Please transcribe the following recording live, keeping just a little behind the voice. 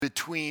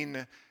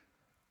between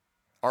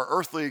our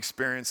earthly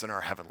experience and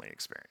our heavenly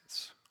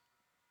experience.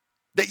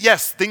 That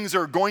yes, things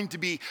are going to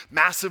be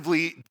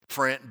massively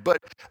different, but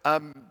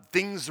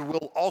things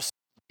will also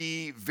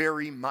be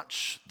very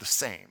much the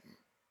same.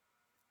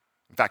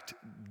 In fact,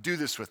 do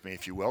this with me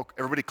if you will.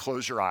 Everybody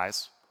close your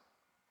eyes.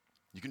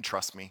 You can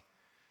trust me.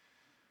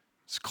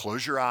 Just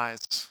close your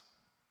eyes.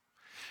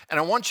 And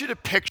I want you to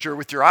picture,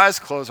 with your eyes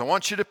closed, I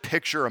want you to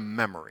picture a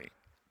memory.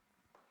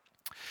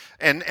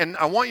 And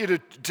I want you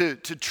to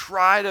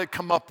try to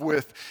come up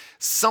with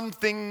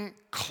something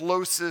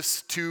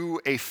closest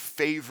to a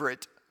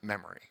favorite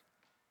memory.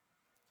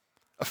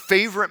 A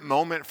favorite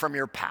moment from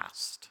your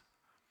past.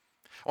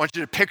 I want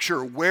you to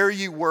picture where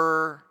you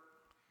were,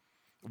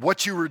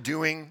 what you were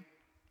doing,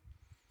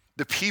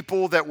 the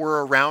people that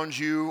were around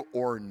you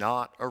or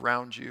not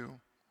around you.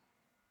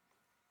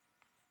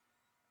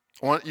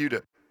 I want you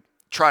to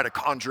try to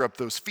conjure up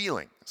those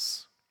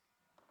feelings.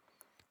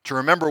 To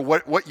remember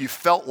what you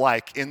felt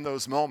like in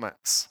those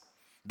moments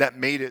that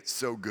made it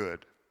so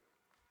good.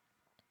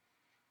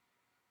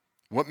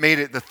 What made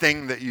it the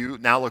thing that you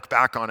now look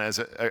back on as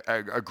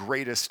a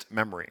greatest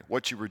memory?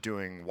 What you were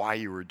doing, why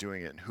you were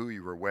doing it, and who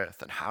you were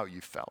with, and how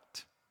you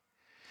felt.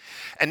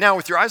 And now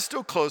with your eyes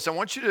still closed, I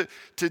want you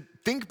to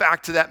think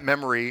back to that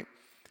memory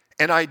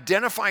and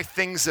identify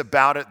things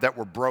about it that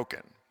were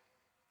broken.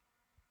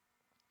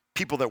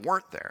 People that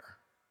weren't there.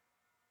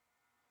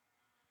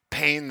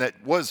 Pain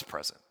that was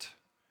present.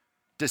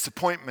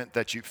 Disappointment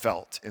that you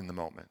felt in the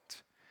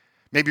moment.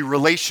 Maybe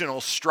relational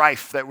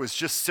strife that was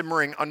just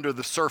simmering under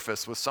the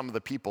surface with some of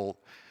the people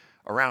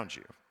around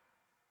you.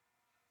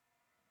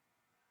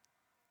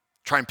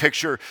 Try and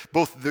picture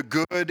both the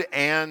good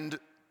and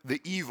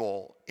the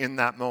evil in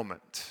that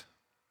moment.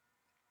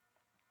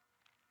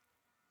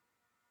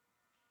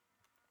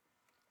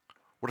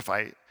 What if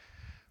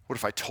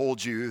I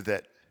told you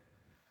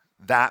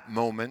that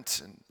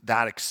moment and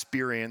that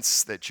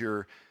experience that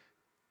you're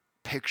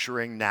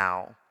picturing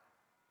now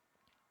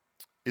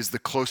is the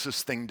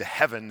closest thing to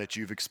heaven that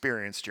you've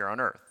experienced here on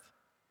earth?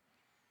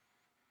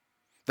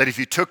 That if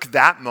you took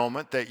that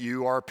moment that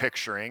you are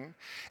picturing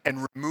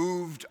and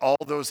removed all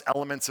those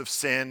elements of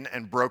sin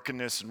and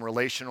brokenness and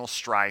relational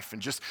strife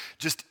and just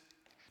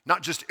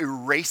not just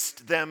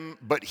erased them,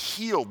 but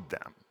healed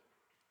them.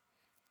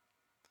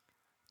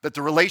 That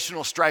the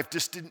relational strife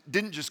just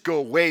didn't just go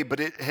away, but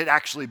it had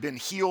actually been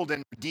healed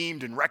and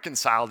redeemed and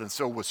reconciled and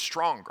so was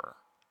stronger.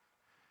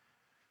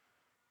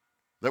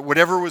 That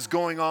whatever was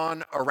going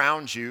on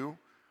around you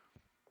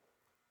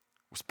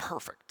was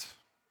perfect.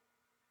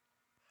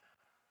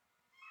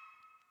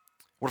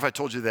 What if I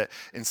told you that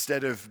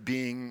instead of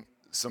being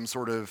some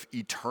sort of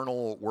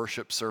eternal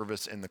worship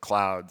service in the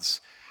clouds,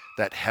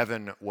 that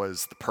heaven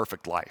was the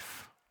perfect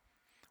life,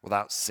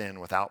 without sin,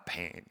 without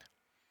pain,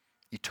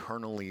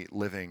 eternally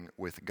living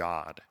with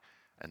God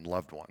and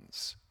loved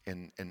ones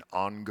in an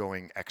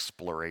ongoing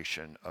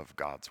exploration of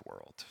God's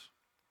world?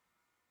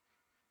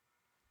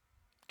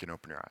 You can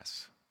open your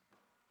eyes.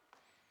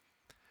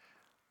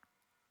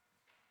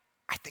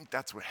 I think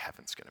that's what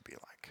heaven's going to be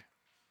like.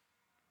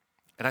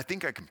 And I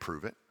think I can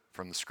prove it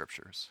from the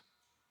scriptures.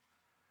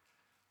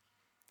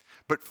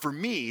 But for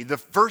me, the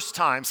first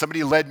time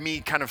somebody led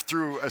me kind of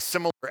through a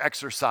similar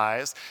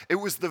exercise, it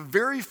was the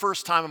very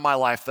first time in my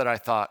life that I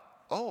thought,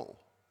 oh,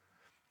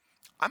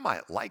 I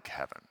might like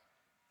heaven.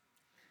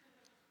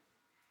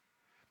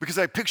 Because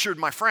I pictured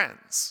my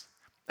friends,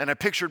 and I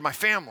pictured my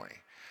family,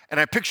 and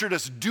I pictured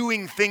us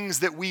doing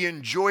things that we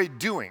enjoyed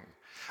doing.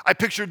 I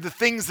pictured the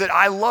things that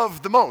I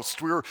loved the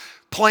most. We were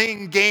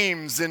playing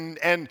games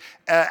and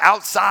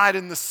outside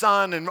in the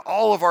sun, and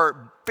all of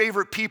our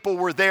favorite people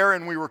were there,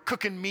 and we were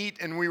cooking meat,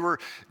 and we were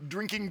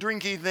drinking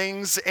drinky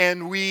things,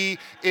 and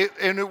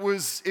it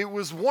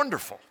was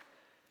wonderful.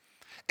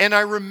 And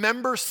I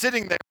remember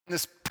sitting there in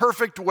this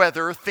perfect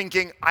weather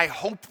thinking, I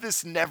hope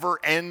this never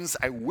ends.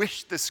 I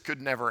wish this could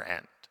never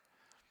end.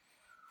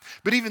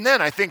 But even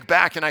then, I think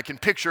back and I can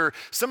picture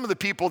some of the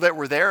people that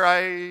were there,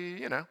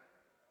 I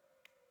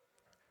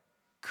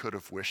could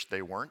have wished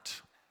they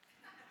weren't.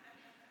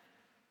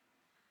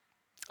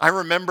 I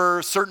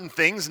remember certain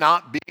things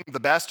not being the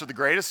best or the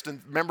greatest,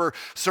 and remember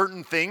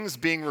certain things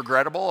being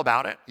regrettable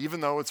about it,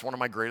 even though it's one of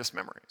my greatest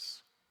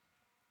memories.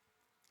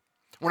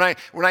 When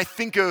I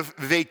think of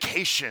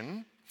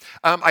vacation,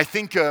 I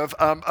think of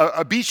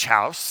a beach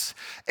house,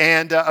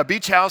 and a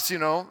beach house,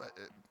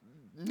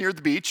 near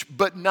the beach,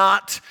 but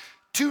not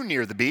too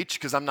near the beach,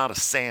 because I'm not a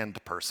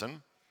sand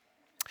person.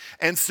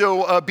 And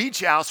so a beach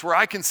house where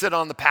I can sit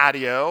on the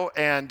patio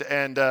and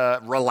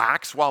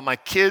relax while my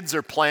kids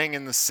are playing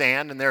in the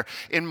sand, and they're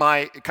in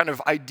my kind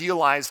of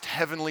idealized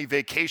heavenly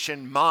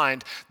vacation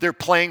mind, they're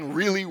playing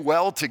really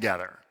well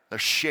together. They're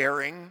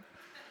sharing,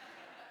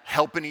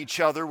 helping each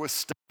other with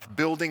stuff,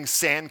 building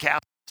sandcastles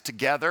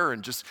together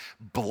and just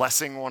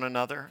blessing one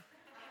another.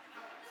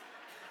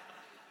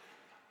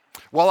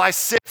 While I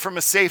sit from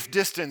a safe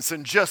distance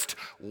and just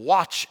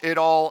watch it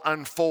all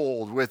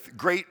unfold with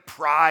great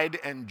pride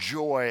and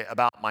joy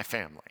about my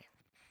family.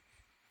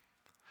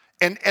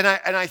 And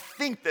I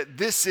think that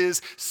this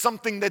is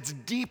something that's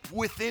deep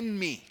within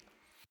me.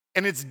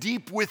 And it's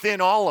deep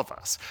within all of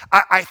us.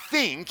 I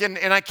think, and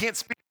I can't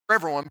speak for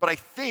everyone, but I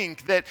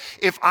think that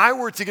if I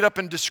were to get up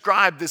and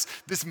describe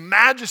this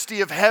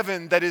majesty of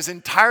heaven that is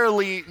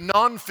entirely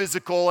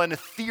non-physical and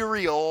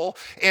ethereal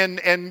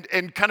and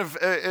kind of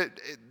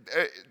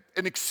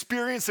an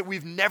experience that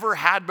we've never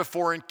had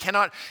before and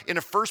cannot in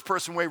a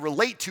first-person way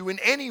relate to in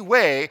any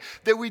way,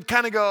 that we'd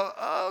kind of go,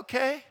 oh,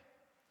 okay.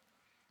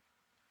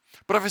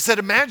 But if I said,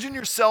 imagine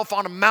yourself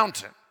on a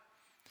mountain,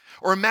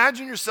 or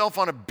imagine yourself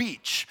on a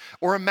beach,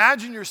 or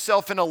imagine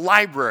yourself in a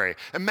library,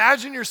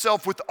 imagine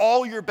yourself with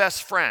all your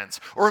best friends,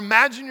 or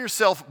imagine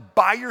yourself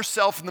by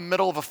yourself in the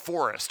middle of a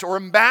forest, or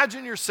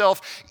imagine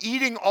yourself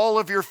eating all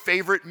of your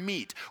favorite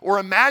meat, or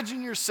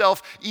imagine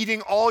yourself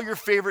eating all your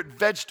favorite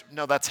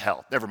no, that's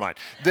hell, never mind.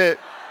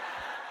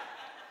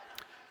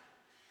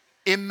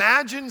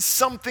 Imagine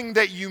something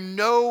that you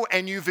know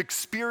and you've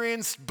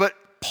experienced, but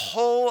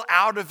pull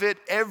out of it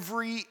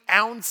every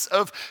ounce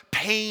of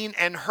pain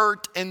and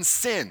hurt and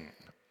sin.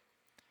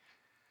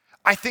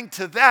 I think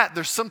to that,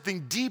 there's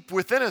something deep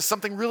within us,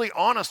 something really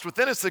honest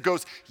within us that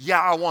goes, yeah,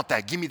 I want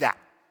that, give me that.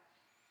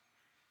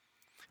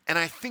 And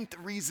I think the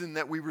reason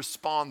that we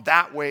respond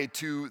that way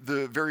to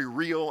the very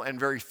real and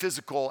very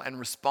physical and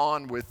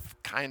respond with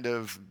kind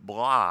of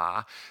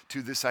blah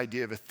to this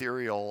idea of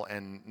ethereal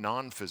and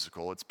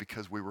non-physical, it's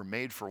because we were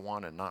made for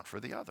one and not for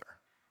the other.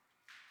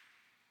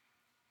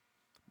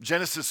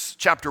 Genesis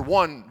chapter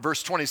 1,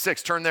 verse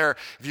 26. Turn there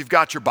if you've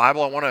got your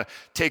Bible. I want to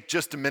take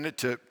just a minute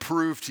to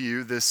prove to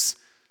you this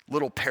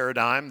little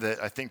paradigm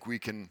that I think we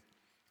can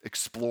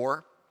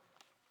explore.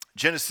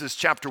 Genesis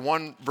chapter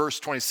 1,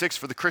 verse 26.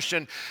 For the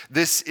Christian,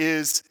 this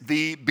is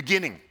the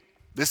beginning.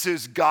 This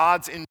is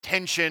God's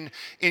intention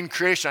in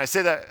creation. I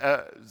say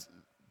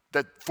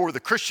that for the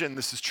Christian,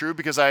 this is true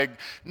because I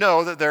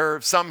know that there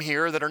are some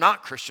here that are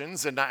not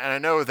Christians, and I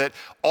know that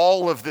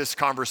all of this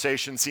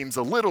conversation seems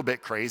a little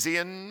bit crazy,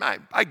 and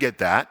I get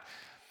that.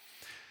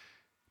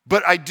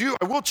 But I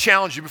will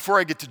challenge you before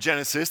I get to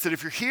Genesis that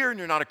if you're here and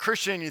you're not a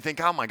Christian and you think,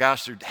 oh my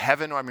gosh, there's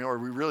heaven, I mean, are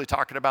we really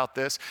talking about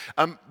this?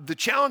 The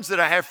challenge that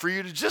I have for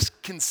you to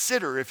just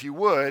consider, if you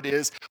would,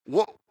 is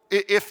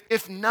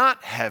if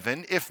not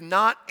heaven, if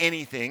not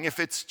anything,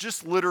 if it's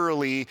just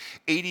literally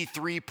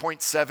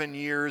 83.7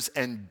 years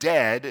and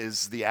dead,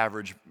 as the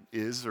average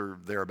is or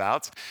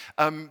thereabouts,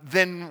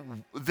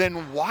 then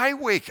why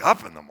wake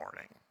up in the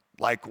morning?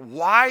 Like,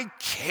 why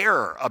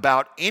care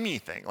about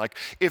anything? Like,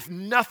 if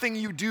nothing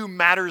you do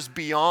matters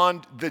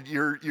beyond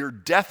your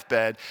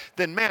deathbed,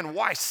 then man,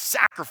 why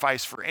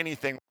sacrifice for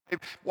anything?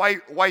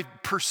 Why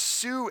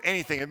pursue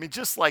anything? I mean,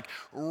 just like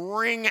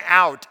wring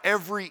out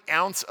every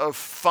ounce of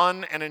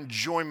fun and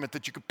enjoyment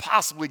that you could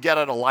possibly get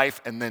out of life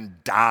and then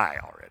die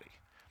already.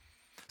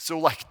 So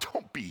like,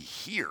 don't be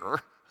here.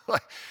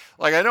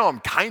 Like I know I'm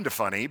kind of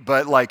funny,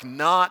 but like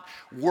not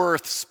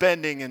worth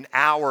spending an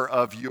hour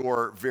of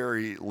your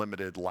very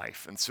limited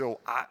life. And so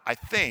I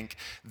think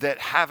that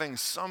having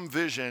some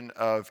vision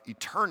of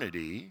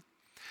eternity,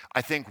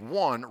 I think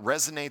one,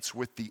 resonates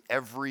with the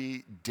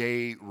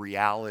everyday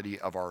reality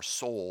of our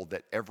soul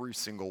that every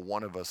single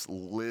one of us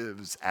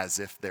lives as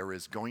if there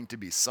is going to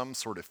be some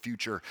sort of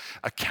future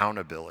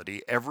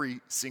accountability. Every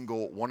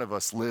single one of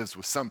us lives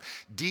with some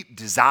deep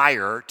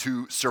desire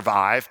to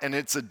survive, and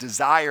it's a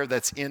desire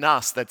that's in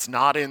us, that's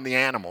not in the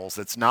animals,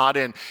 that's not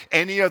in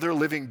any other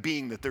living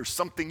being, that there's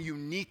something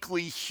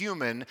uniquely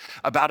human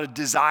about a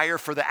desire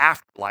for the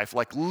afterlife.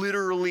 Like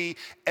literally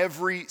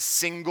every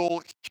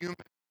single human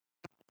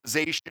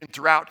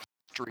throughout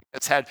history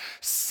has had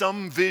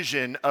some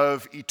vision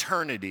of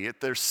eternity.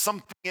 There's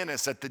something in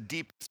us at the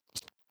deepest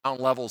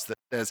levels that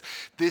says,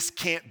 this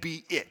can't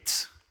be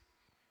it.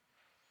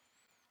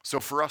 So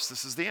for us,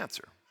 this is the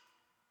answer.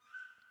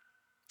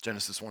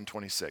 Genesis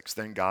 1:26,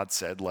 then God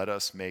said, let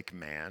us make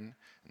man,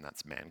 and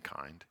that's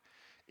mankind,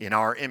 in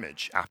our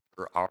image,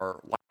 after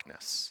our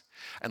likeness,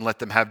 and let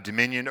them have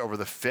dominion over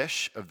the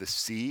fish of the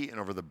sea and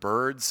over the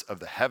birds of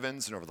the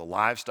heavens and over the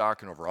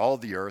livestock and over all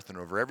the earth and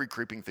over every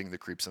creeping thing that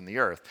creeps on the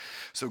earth.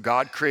 So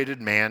God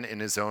created man in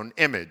his own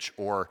image,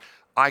 or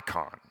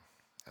icon,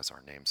 as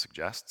our name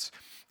suggests.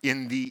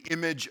 In the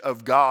image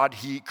of God,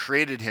 he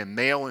created him,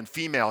 male and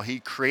female, he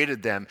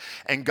created them.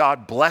 And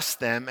God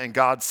blessed them, and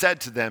God said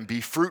to them,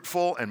 be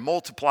fruitful and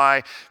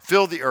multiply,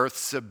 fill the earth,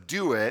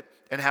 subdue it,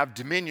 and have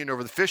dominion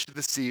over the fish of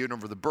the sea and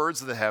over the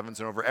birds of the heavens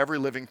and over every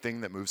living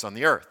thing that moves on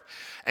the earth.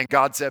 And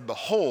God said,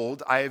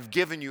 behold, I have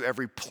given you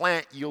every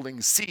plant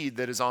yielding seed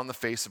that is on the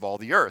face of all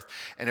the earth,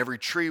 and every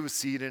tree with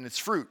seed in its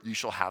fruit. You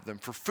shall have them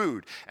for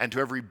food. And to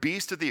every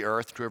beast of the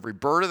earth, to every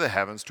bird of the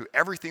heavens, to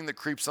everything that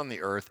creeps on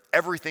the earth,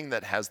 everything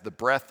that has the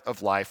breath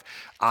of life,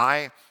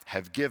 I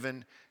have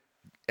given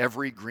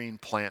every green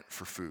plant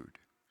for food.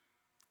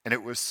 And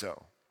it was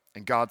so.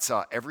 And God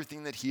saw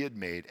everything that he had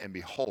made, and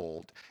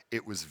behold,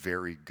 it was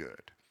very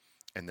good.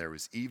 And there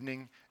was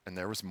evening, and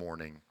there was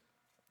morning,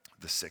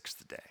 the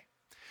sixth day.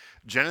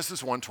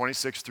 Genesis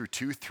 1:26 through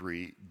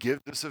 2:3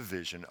 gives us a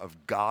vision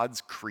of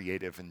God's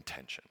creative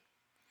intention.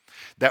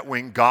 That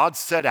when God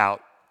set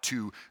out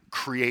to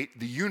create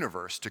the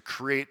universe, to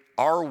create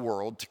our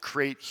world, to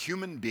create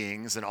human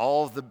beings and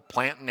all of the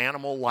plant and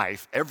animal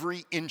life,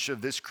 every inch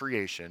of this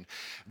creation,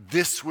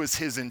 this was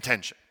his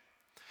intention.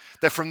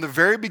 That from the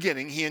very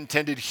beginning, he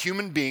intended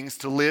human beings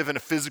to live in a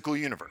physical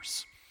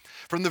universe.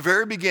 From the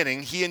very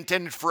beginning, he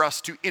intended for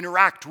us to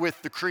interact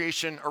with the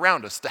creation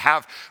around us, to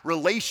have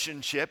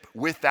relationship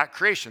with that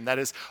creation. That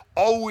has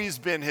always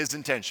been his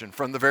intention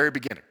from the very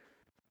beginning.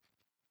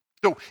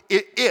 So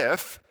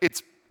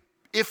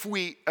if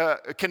we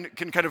can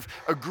kind of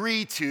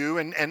agree to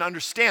and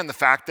understand the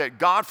fact that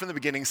God from the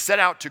beginning set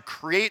out to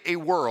create a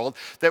world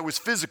that was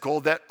physical,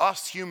 that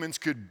us humans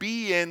could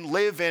be in,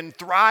 live in,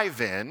 thrive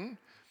in,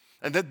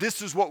 and that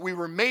this is what we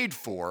were made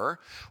for,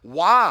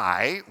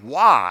 why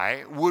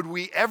would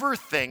we ever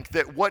think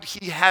that what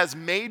he has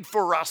made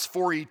for us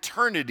for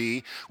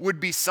eternity would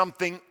be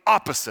something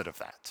opposite of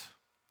that?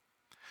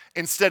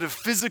 Instead of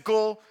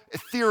physical,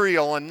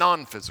 ethereal, and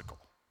non-physical.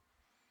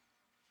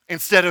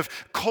 Instead of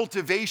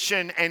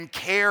cultivation and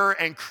care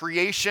and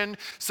creation,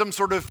 some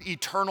sort of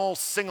eternal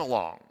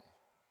sing-along.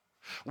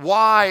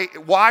 Why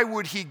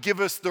would he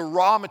give us the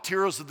raw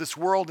materials of this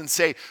world and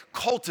say,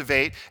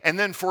 cultivate, and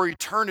then for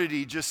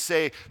eternity just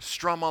say,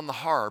 strum on the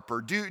harp,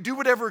 or do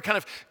whatever kind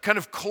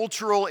of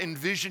cultural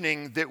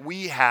envisioning that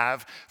we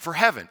have for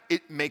heaven?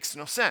 It makes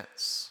no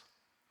sense.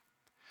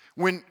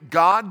 When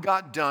God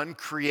got done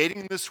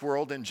creating this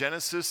world in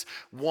Genesis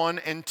 1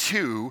 and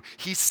 2,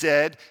 he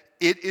said,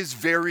 it is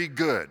very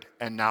good,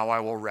 and now I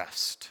will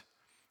rest.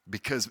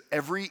 Because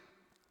every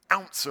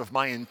ounce of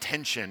my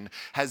intention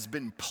has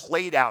been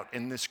played out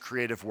in this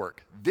creative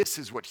work. This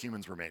is what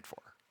humans were made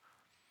for.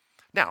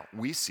 Now,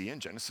 we see in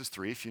Genesis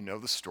 3, if you know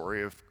the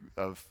story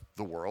of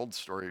the world,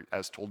 story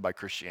as told by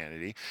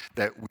Christianity,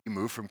 that we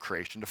move from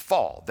creation to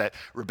fall, that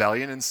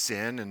rebellion and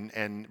sin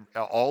and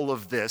all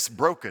of this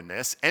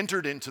brokenness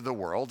entered into the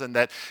world, and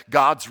that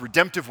God's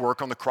redemptive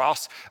work on the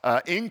cross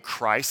in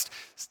Christ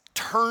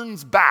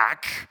turns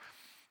back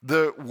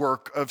the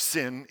work of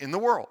sin in the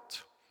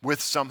world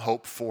with some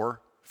hope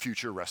for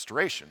future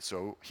restoration.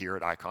 So here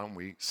at Icon,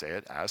 we say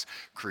it as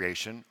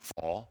creation,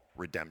 fall,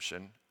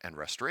 redemption, and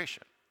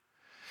restoration.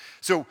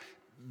 So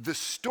the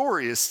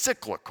story is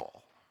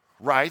cyclical,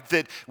 right?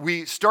 That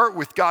we start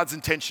with God's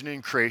intention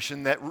in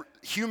creation, that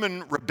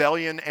human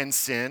rebellion and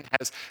sin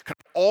has kind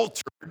of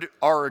altered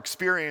our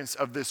experience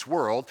of this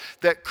world,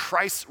 that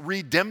Christ's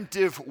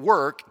redemptive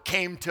work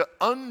came to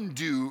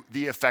undo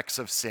the effects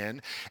of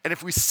sin. And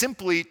if we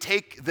simply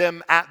take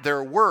them at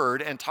their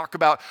word and talk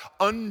about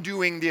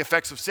undoing the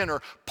effects of sin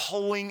or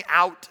pulling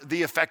out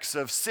the effects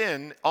of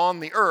sin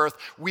on the earth,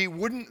 we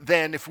wouldn't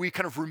then, if we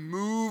kind of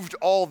removed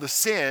all the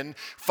sin,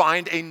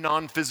 find a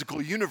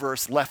non-physical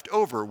universe left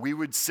over. We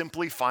would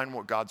simply find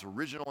what God's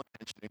original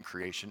intention in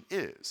creation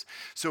is.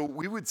 So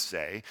we would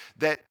say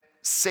that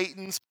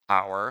Satan's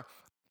power,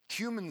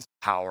 human's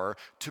power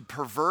to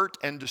pervert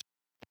and destroy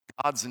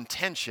God's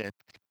intention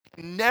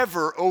can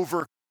never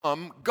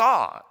overcome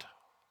God.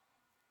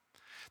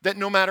 That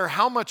no matter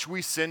how much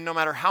we sin, no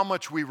matter how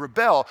much we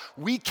rebel,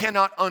 we do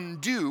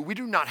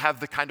not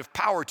have the kind of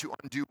power to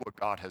undo what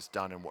God has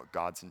done and what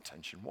God's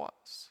intention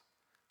was.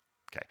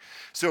 Okay,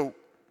 so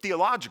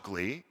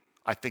theologically,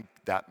 I think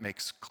that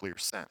makes clear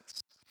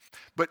sense.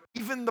 But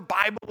even the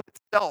Bible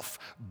itself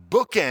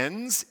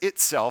bookends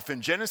itself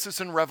in Genesis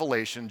and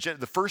Revelation,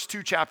 the first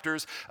two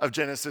chapters of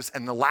Genesis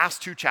and the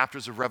last two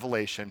chapters of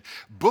Revelation,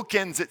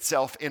 bookends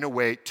itself in a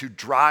way to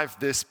drive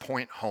this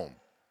point home.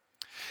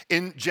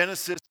 In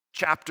Genesis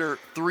chapter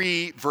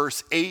 3,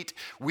 verse 8,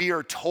 we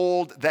are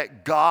told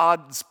that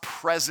God's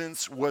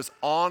presence was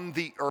on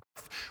the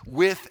earth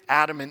with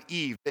Adam and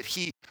Eve, that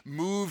he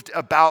moved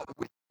about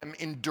with them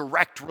in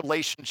direct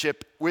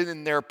relationship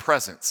within their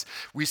presence.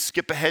 We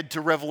skip ahead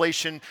to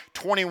Revelation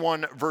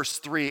 21, verse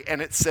 3,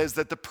 and it says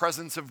that the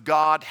presence of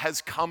God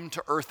has come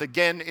to earth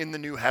again in the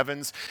new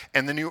heavens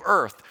and the new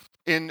earth.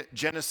 In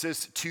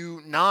Genesis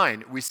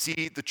 2:9, we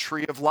see the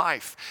tree of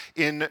life.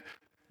 In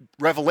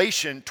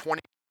Revelation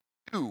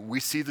 22, we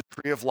see the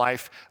tree of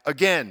life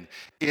again.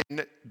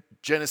 In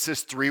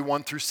Genesis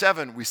 3:1 through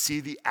 7, we see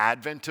the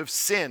advent of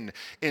sin.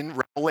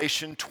 In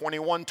Revelation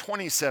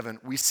 21:27,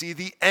 we see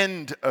the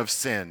end of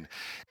sin.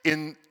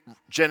 In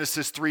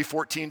Genesis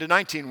 3:14 to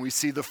 19, we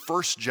see the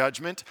first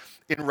judgment.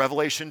 In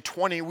Revelation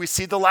 20, we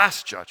see the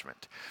last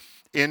judgment.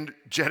 In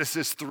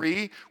Genesis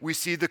 3, we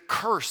see the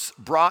curse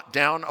brought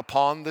down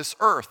upon this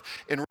earth.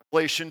 In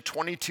Revelation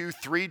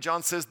 22:3,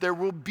 John says there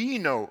will be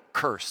no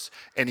curse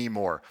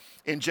anymore.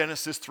 In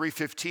Genesis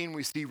 3:15,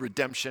 we see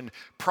redemption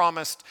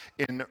promised.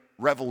 In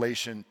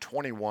Revelation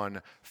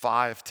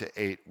 21:5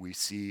 to 8, we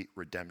see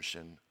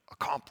redemption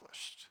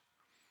accomplished.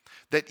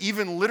 That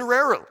even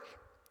literarily,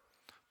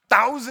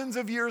 thousands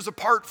of years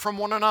apart from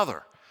one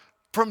another,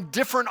 from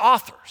different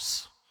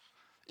authors,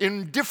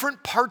 in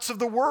different parts of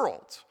the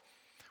world,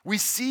 we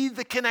see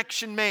the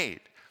connection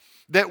made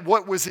that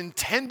what was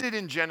intended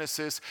in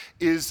Genesis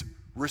is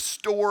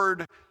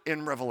restored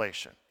in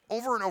Revelation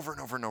over and over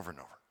and over and over and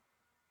over.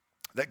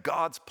 That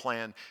God's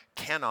plan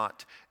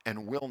cannot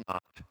and will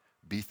not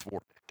be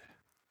thwarted.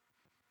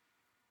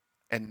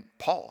 And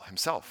Paul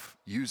himself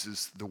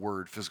uses the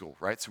word physical,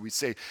 right? So we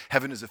say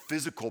heaven is a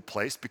physical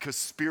place because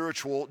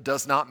spiritual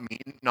does not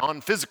mean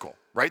non-physical,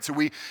 right? So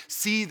we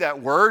see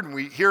that word and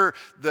we hear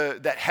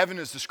that heaven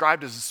is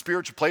described as a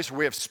spiritual place where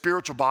we have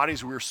spiritual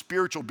bodies, we are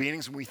spiritual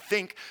beings, and we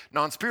think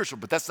non-spiritual.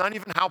 But that's not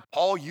even how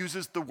Paul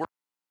uses the word.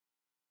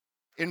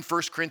 In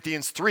 1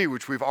 Corinthians 3,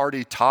 which we've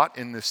already taught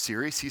in this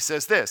series, he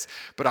says this,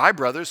 "But I,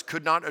 brothers,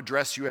 could not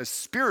address you as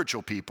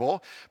spiritual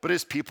people, but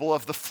as people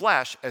of the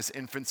flesh, as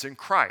infants in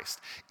Christ."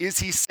 Is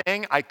he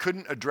saying I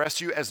couldn't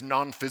address you as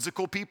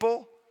non-physical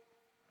people?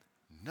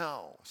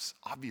 No,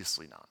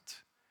 obviously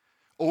not.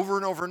 Over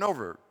and over and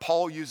over,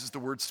 Paul uses the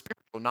word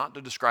spiritual not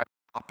to describe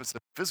the opposite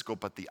of physical,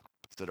 but the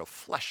opposite of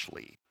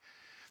fleshly,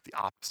 the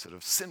opposite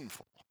of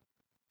sinful.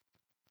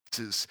 This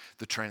is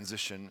the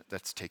transition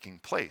that's taking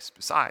place.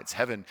 Besides,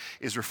 heaven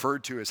is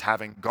referred to as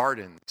having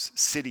gardens,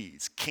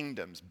 cities,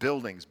 kingdoms,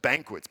 buildings,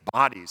 banquets,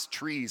 bodies,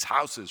 trees,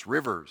 houses,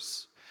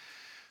 rivers.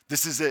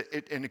 This is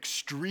an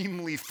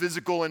extremely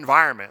physical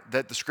environment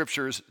that the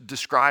scriptures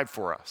describe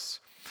for us.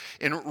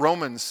 In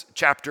Romans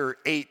chapter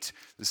 8,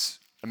 this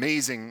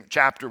amazing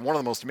chapter, one of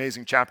the most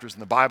amazing chapters in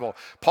the Bible,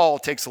 Paul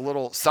takes a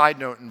little side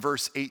note in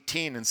verse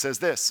 18 and says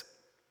this.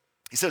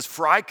 He says,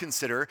 "For I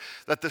consider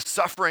that the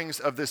sufferings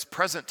of this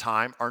present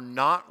time are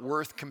not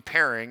worth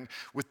comparing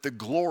with the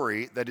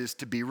glory that is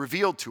to be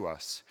revealed to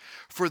us.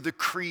 For the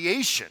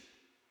creation,"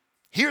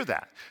 hear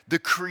that, "the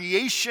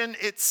creation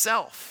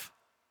itself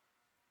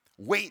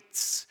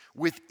waits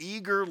with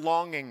eager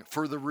longing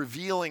for the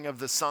revealing of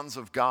the sons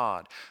of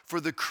God. For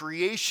the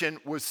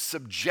creation was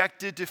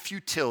subjected to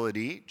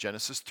futility,"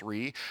 Genesis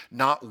 3,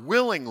 "not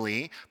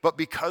willingly, but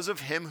because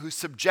of him who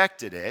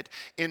subjected it,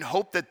 in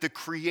hope that the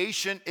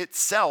creation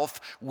itself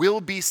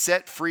will be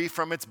set free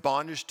from its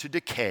bondage to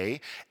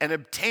decay and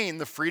obtain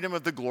the freedom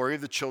of the glory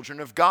of the children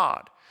of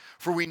God.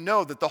 For we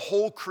know that the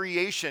whole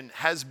creation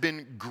has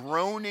been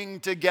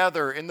groaning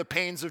together in the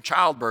pains of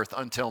childbirth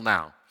until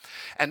now.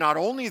 And not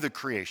only the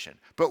creation,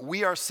 but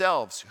we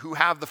ourselves who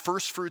have the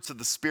first fruits of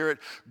the Spirit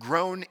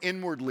groan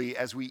inwardly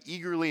as we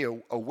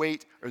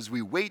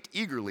wait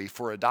eagerly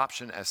for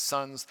adoption as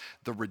sons,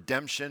 the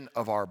redemption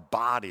of our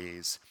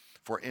bodies,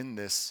 for in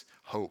this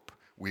hope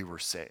we were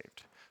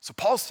saved." So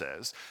Paul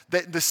says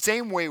that the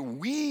same way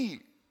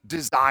we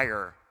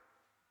desire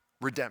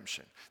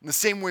redemption, in the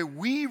same way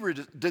we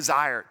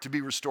desire to be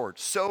restored,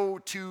 so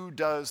too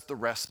does the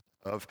rest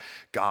of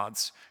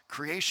God's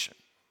creation.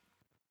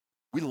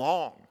 We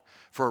long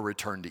for a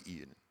return to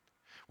Eden,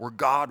 where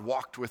God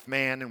walked with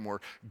man and where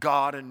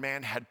God and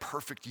man had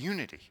perfect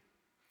unity.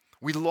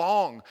 We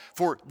long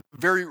for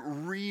very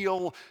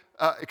real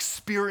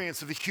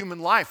experience of the human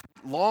life.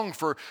 We long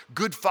for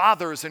good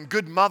fathers and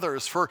good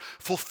mothers, for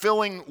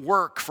fulfilling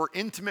work, for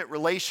intimate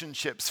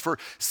relationships, for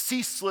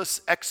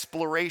ceaseless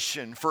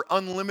exploration, for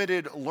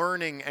unlimited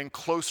learning and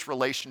close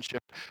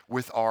relationship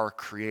with our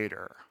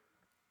Creator.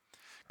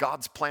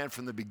 God's plan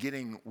from the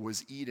beginning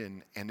was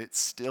Eden, and it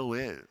still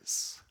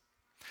is.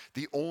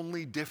 The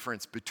only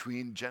difference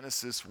between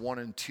Genesis 1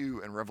 and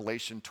 2 and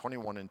Revelation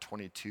 21 and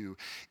 22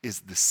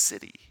 is the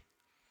city.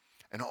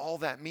 And all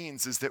that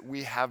means is that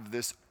we have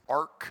this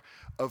arc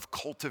of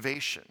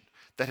cultivation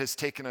that has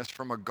taken us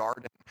from a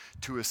garden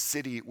to a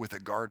city with a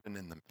garden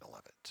in the middle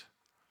of it.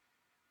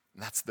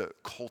 And that's the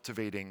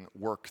cultivating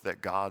work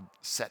that God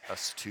set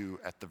us to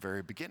at the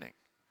very beginning.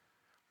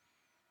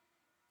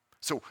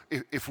 So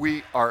if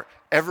we are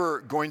ever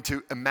going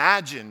to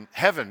imagine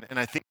heaven, and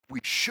I think we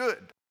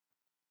should,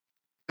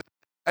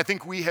 I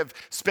think we have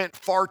spent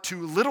far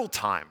too little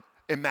time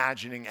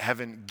imagining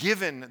heaven,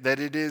 given that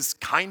it is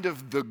kind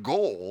of the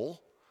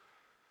goal.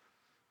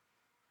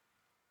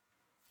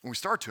 When we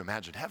start to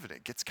imagine heaven,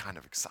 it gets kind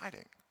of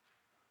exciting.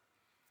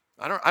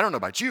 I don't know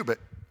about you, but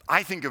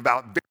I think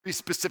about very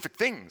specific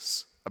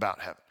things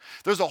about heaven.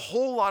 There's a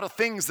whole lot of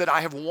things that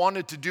I have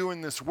wanted to do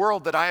in this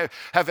world that I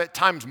have at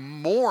times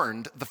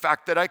mourned the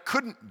fact that I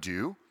couldn't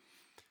do,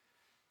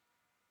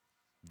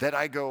 that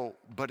I go,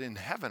 but in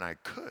heaven I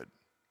could.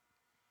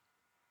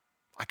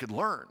 I could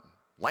learn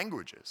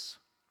languages,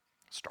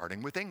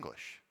 starting with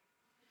English.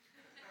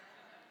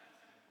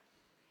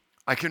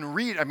 I can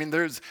read,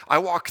 I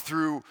walk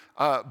through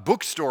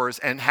bookstores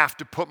and have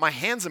to put my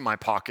hands in my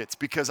pockets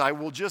because I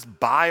will just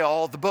buy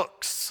all the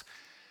books.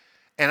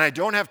 And I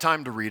don't have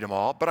time to read them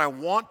all, but I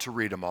want to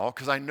read them all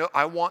because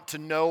I want to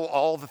know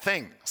all the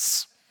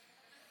things.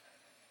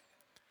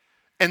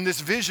 And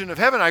this vision of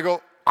heaven, I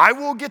go, I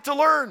will get to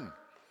learn.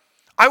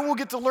 I will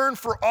get to learn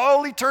for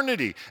all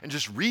eternity and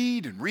just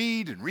read and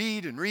read and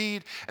read and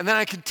read. And then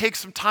I can take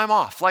some time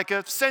off, like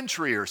a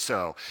century or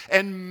so,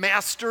 and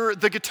master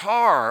the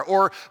guitar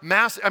or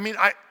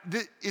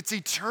it's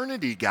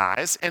eternity,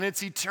 guys. And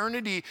it's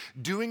eternity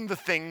doing the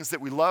things that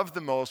we love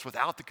the most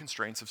without the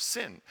constraints of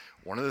sin.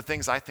 One of the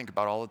things I think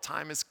about all the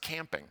time is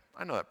camping.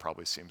 I know that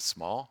probably seems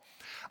small.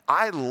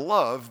 I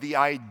love the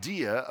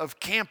idea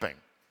of camping.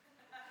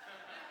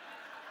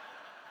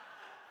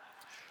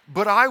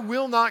 But I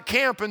will not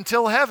camp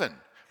until heaven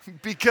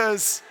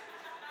because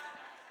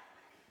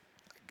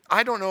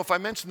I don't know if I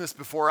mentioned this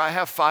before. I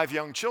have 5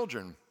 young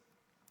children.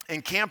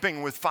 And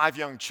camping with 5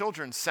 young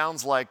children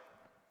sounds like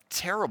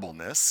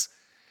terribleness.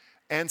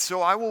 And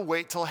so I will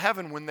wait till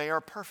heaven when they are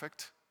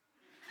perfect.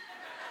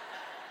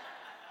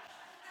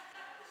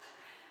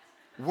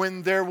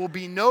 When there will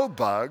be no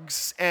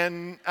bugs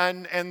and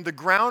the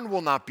ground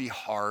will not be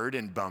hard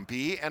and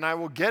bumpy, and I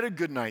will get a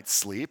good night's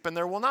sleep, and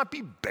there will not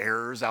be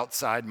bears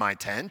outside my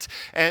tent,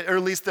 or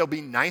at least there'll be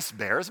nice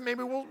bears.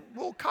 Maybe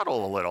we'll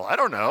cuddle a little. I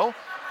don't know.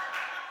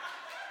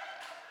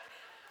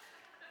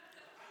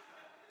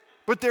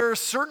 But there are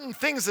certain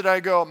things that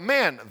I go,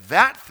 man,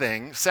 that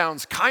thing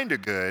sounds kind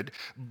of good,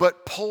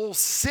 but pull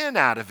sin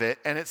out of it,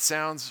 and it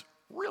sounds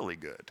really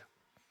good.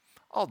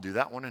 I'll do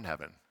that one in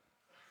heaven.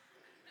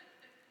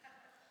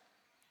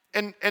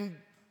 And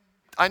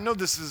I know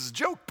this is a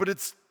joke, but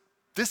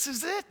this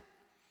is it.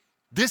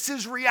 This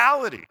is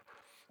reality.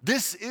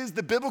 This is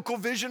the biblical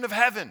vision of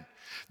heaven.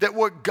 That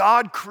what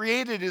God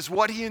created is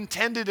what he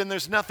intended, and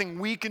there's nothing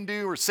we can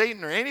do or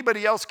Satan or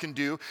anybody else can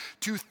do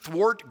to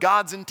thwart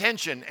God's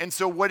intention. And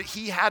so what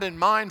he had in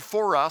mind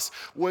for us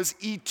was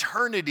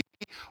eternity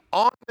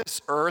on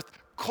this earth,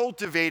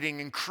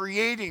 cultivating and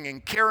creating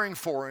and caring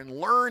for and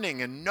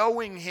learning and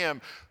knowing him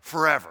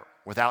forever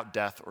without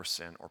death or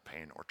sin or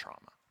pain or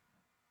trauma.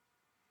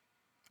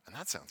 And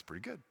that sounds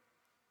pretty good.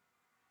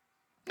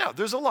 Now,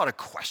 there's a lot of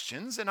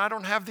questions, and I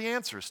don't have the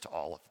answers to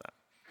all of them.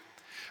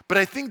 But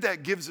I think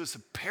that gives us a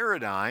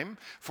paradigm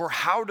for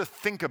how to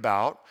think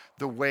about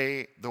the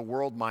way the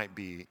world might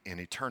be in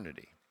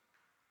eternity.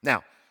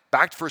 Now,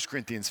 back to 1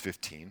 Corinthians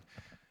 15,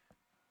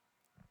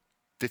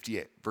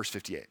 verse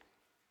 58.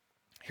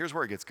 Here's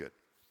where it gets good.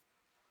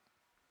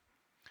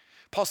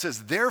 Paul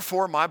says,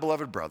 "Therefore, my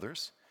beloved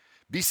brothers,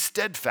 be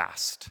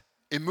steadfast,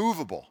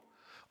 immovable,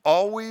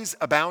 always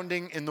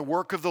abounding in the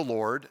work of the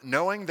Lord,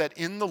 knowing that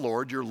in the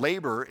Lord your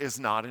labor is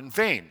not in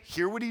vain."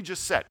 Hear what he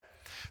just said.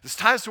 This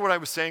ties to what I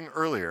was saying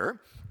earlier,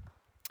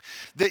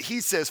 that he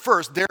says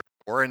first,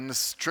 therefore, and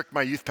this trick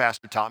my youth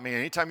pastor taught me,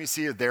 anytime you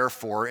see a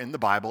therefore in the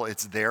Bible,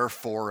 it's there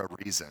for a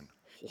reason.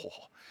 Oh.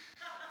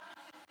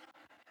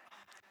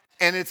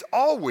 And it's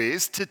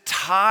always to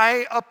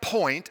tie a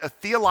point, a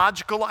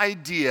theological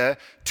idea,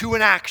 to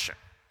an action.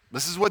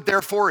 This is what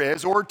therefore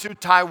is, or to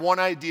tie one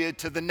idea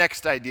to the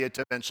next idea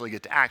to eventually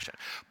get to action.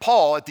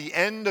 Paul, at the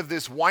end of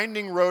this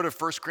winding road of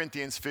 1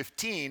 Corinthians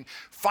 15,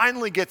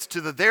 finally gets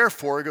to the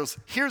therefore. He goes,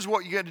 here's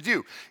what you got to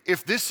do.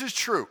 If this is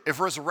true,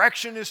 if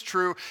resurrection is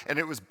true, and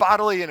it was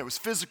bodily and it was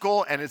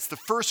physical, and it's the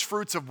first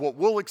fruits of what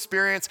we'll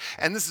experience,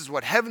 and this is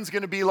what heaven's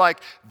going to be like,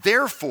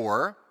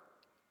 therefore,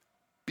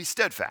 be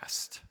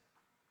steadfast,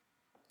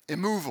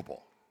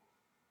 immovable.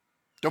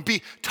 Don't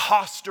be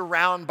tossed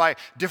around by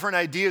different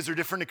ideas or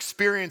different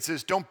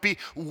experiences. Don't be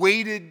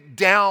weighted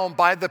down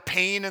by the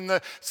pain and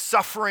the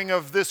suffering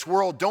of this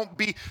world. Don't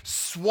be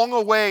swung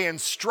away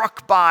and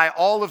struck by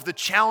all of the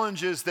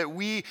challenges that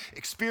we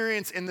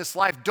experience in this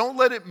life. Don't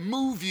let it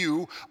move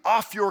you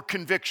off your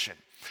conviction.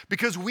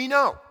 Because we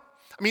know,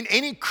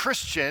 any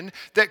Christian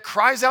that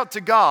cries out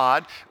to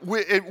God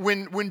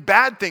when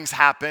bad things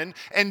happen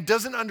and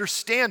doesn't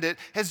understand it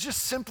has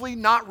just simply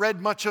not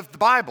read much of the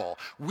Bible.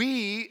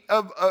 We,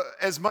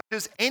 as much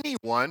as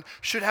anyone,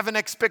 should have an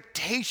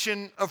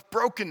expectation of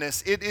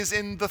brokenness. It is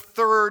in the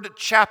 3rd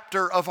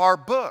chapter of our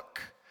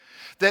book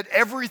that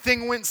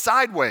everything went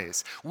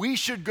sideways. We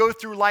should go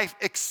through life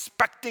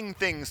expecting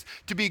things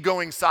to be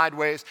going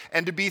sideways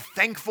and to be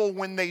thankful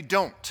when they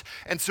don't.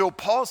 And so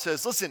Paul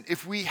says, listen,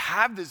 if we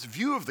have this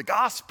view of the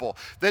gospel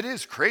that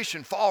is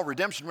creation, fall,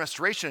 redemption,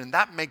 restoration, and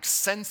that makes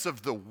sense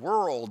of the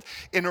world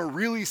in a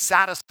really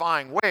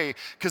satisfying way,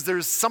 because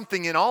there's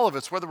something in all of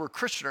us, whether we're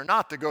Christian or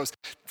not, that goes,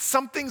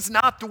 something's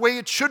not the way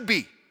it should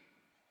be.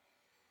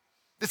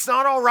 It's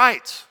not all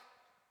right.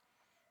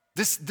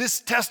 This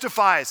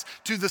testifies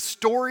to the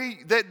story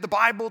that the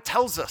Bible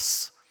tells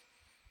us.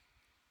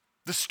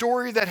 The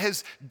story that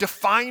has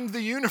defined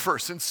the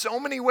universe in so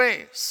many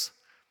ways.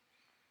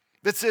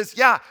 That says,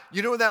 yeah,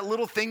 you know that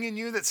little thing in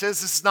you that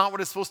says this is not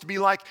what it's supposed to be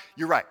like?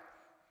 You're right.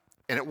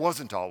 And it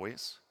wasn't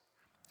always.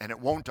 And it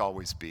won't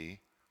always be.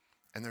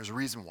 And there's a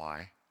reason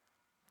why.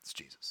 It's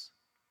Jesus.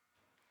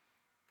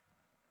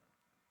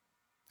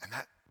 And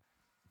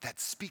that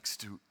speaks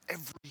to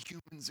every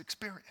human's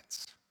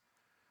experience.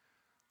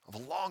 Of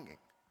a longing,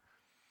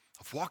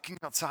 of walking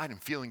outside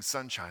and feeling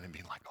sunshine and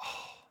being like,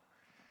 oh,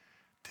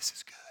 this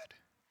is good.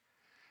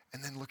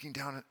 And then looking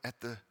down at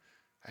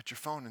your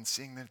phone and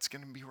seeing that it's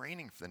going to be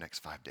raining for the next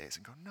 5 days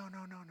and go, no.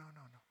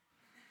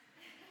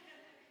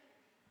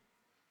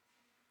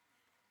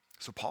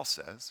 So Paul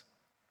says,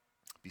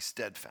 be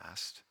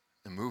steadfast,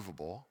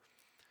 immovable,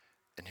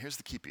 and here's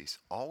the key piece,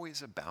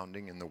 always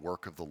abounding in the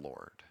work of the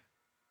Lord,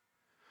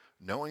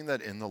 knowing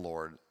that in the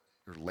Lord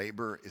your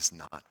labor is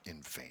not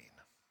in vain.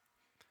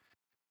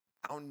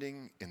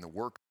 Abounding in the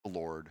work of the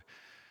Lord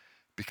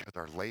because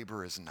our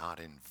labor is not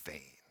in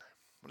vain.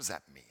 What does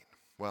that mean?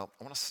 Well,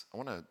 I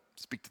want to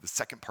speak to the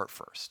second part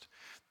first.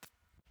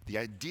 The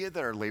idea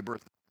that our labor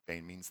is in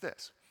vain means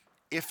this.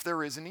 If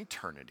there is an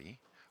eternity,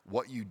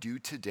 what you do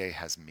today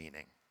has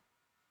meaning.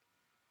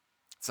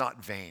 It's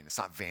not vain. It's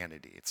not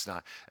vanity. It's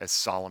not, as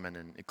Solomon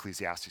in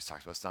Ecclesiastes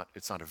talks about,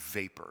 it's not a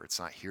vapor. It's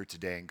not here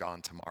today and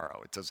gone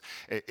tomorrow.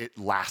 It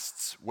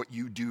lasts. What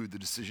you do, the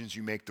decisions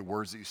you make, the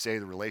words that you say,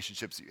 the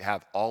relationships that you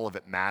have, all of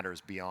it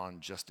matters beyond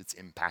just its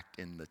impact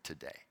in the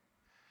today.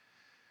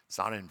 It's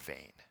not in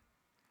vain.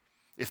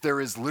 If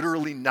there is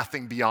literally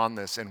nothing beyond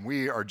this and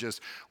we are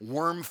just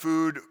worm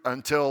food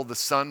until the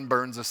sun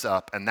burns us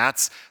up, and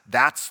that's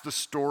the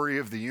story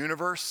of the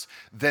universe,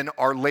 then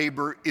our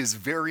labor is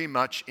very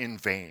much in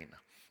vain.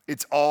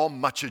 It's all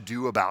much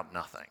ado about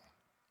nothing.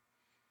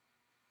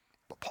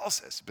 But Paul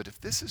says, but if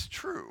this is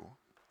true,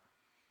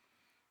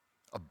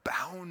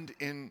 abound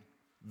in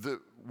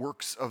the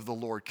works of the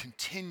Lord,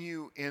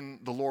 continue in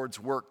the Lord's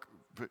work,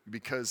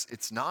 because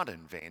it's not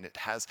in vain. It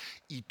has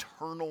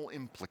eternal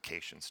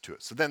implications to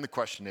it. So then the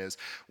question is,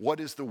 what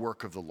is the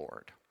work of the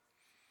Lord?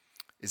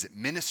 Is it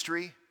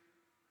ministry?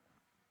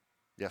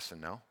 Yes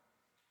and no.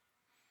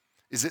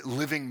 Is it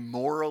living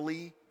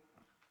morally?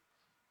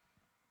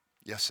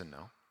 Yes and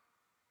no.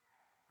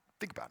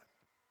 Think about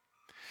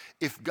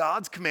it. If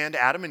God's command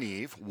to Adam and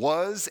Eve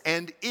was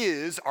and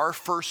is our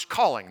first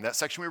calling, that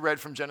section we read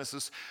from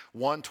Genesis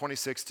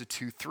 1:26 to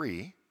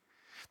 2:3,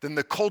 then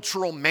the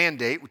cultural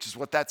mandate, which is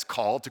what that's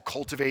called, to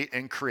cultivate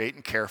and create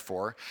and care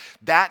for,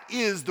 that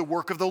is the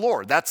work of the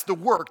Lord. That's the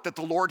work that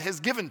the Lord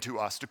has given to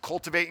us, to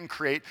cultivate and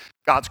create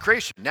God's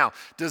creation. Now,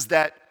 does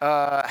that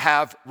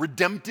have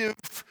redemptive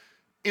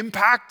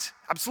impact?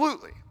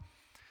 Absolutely.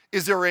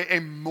 Is there a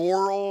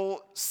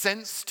moral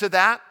sense to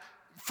that?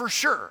 For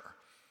sure.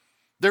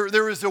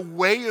 There is a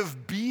way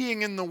of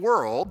being in the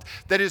world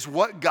that is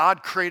what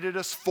God created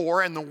us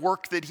for and the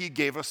work that he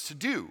gave us to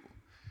do.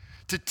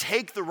 To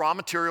take the raw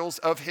materials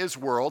of his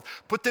world,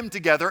 put them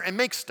together and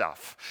make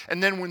stuff.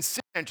 And then when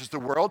sin enters the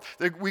world,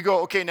 we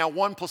go, okay, now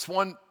 1 +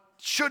 1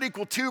 should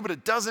equal 2, but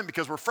it doesn't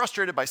because we're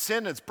frustrated by sin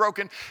and it's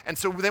broken. And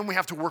so then we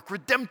have to work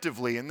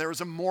redemptively. And there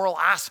is a moral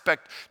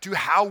aspect to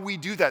how we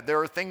do that. There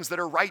are things that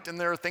are right and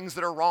there are things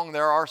that are wrong.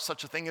 There are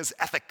such a thing as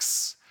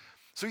ethics.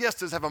 So yes,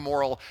 does have a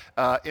moral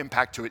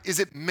impact to it. Is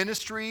it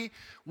ministry?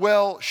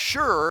 Well,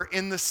 sure,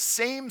 in the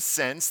same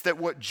sense that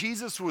what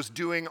Jesus was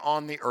doing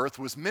on the earth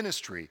was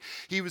ministry.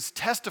 He was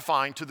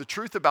testifying to the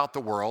truth about the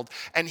world,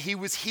 and he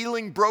was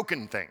healing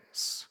broken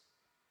things.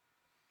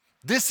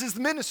 This is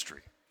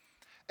ministry,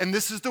 and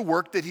this is the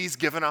work that he's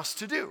given us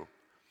to do.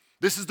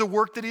 This is the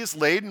work that he has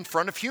laid in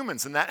front of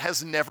humans, and that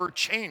has never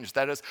changed.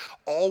 That has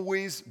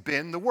always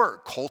been the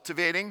work,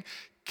 cultivating,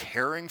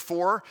 caring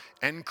for,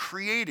 and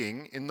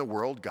creating in the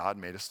world God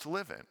made us to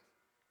live in.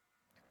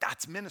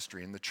 That's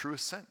ministry in the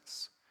truest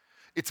sense.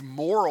 It's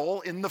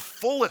moral in the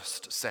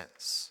fullest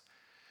sense.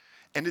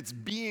 And it's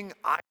being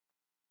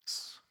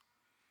icons,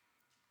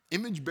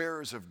 image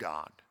bearers of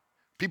God,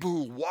 people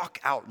who walk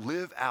out,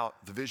 live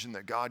out the vision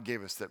that God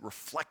gave us that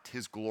reflect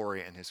his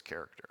glory and his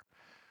character.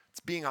 It's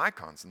being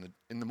icons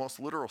in the most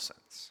literal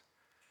sense.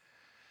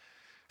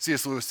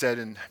 C.S. Lewis said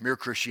in Mere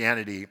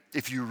Christianity,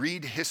 if you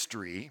read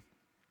history,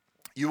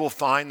 you will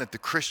find that the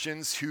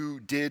Christians who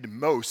did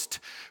most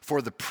for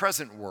the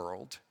present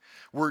world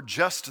were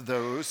just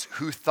those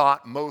who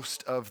thought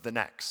most of the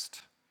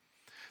next.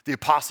 The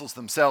apostles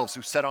themselves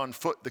who set on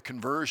foot the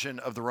conversion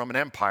of the Roman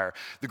Empire,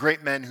 the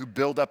great men who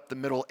built up the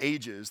Middle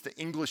Ages, the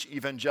English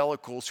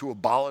evangelicals who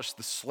abolished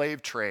the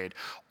slave trade,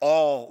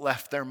 all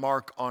left their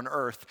mark on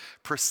earth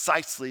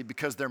precisely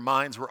because their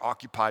minds were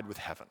occupied with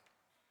heaven.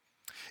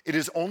 It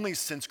is only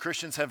since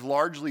Christians have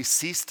largely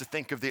ceased to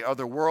think of the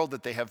other world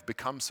that they have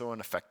become so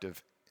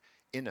ineffective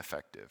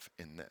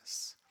in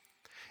this.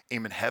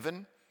 Aim at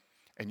heaven,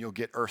 and you'll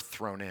get earth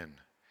thrown in.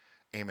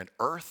 Aim at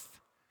earth,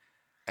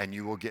 and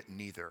you will get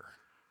neither.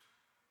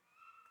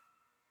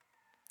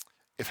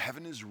 If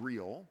heaven is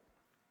real,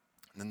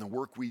 then the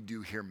work we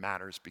do here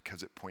matters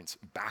because it points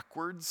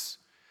backwards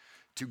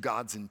to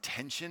God's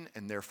intention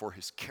and therefore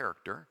his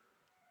character.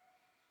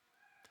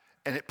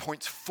 And it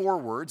points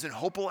forwards in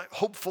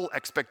hopeful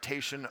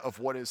expectation of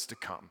what is to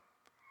come,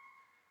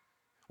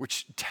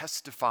 which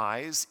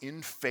testifies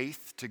in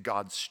faith to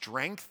God's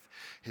strength,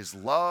 his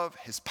love,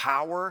 his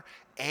power,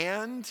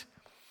 and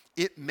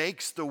it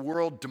makes the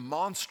world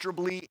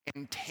demonstrably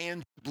and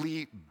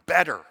tangibly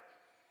better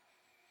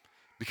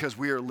because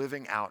we are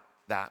living out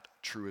that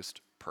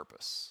truest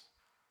purpose.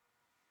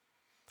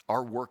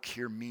 Our work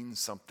here means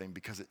something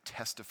because it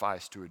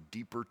testifies to a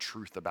deeper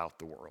truth about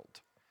the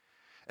world.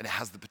 And it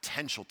has the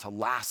potential to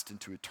last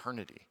into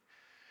eternity,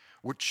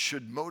 which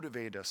should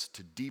motivate us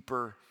to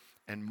deeper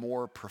and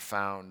more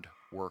profound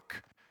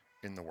work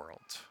in the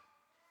world.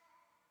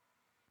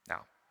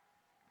 Now,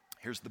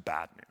 here's the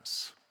bad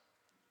news.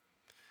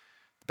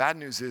 The bad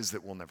news is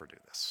that we'll never do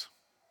this.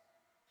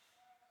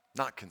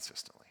 Not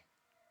consistently.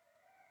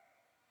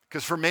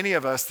 Because for many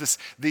of us,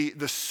 the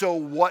so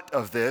what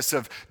of this,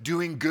 of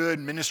doing good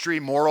ministry,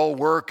 moral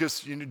work, is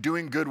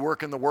doing good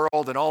work in the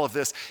world and all of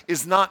this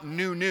is not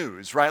new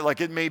news, right?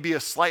 Like it may be a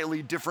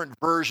slightly different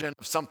version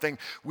of something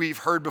we've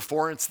heard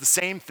before. And it's the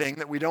same thing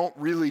that we don't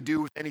really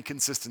do with any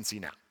consistency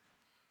now.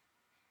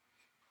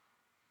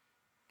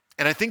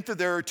 And I think that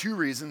there are two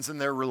reasons,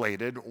 and they're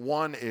related.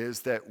 One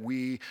is that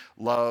we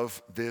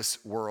love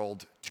this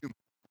world too much.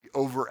 We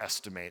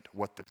overestimate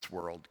what this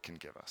world can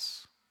give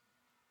us.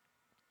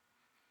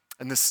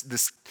 And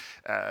this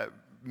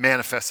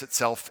manifests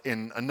itself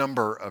in a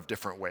number of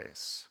different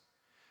ways.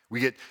 We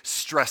get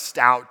stressed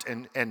out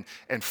and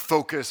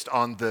focused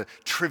on the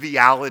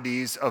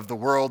trivialities of the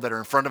world that are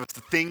in front of us. The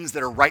things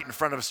that are right in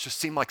front of us just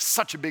seem like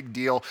such a big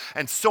deal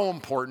and so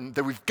important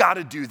that we've got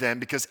to do them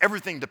because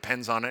everything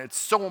depends on it. It's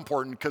so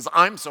important because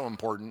I'm so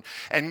important.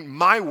 And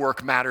my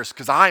work matters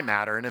because I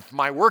matter. And if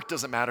my work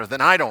doesn't matter, then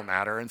I don't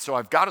matter. And so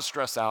I've got to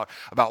stress out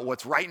about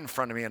what's right in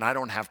front of me, and I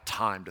don't have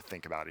time to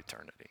think about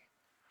eternity,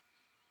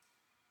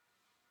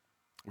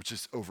 which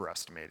is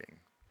overestimating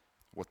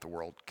what the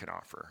world can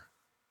offer.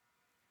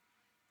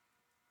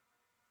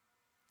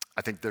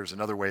 I think there's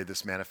another way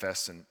this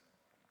manifests, and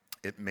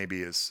it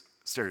maybe is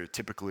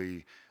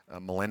stereotypically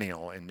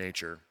millennial in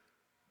nature,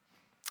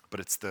 but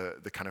it's the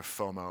kind of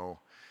FOMO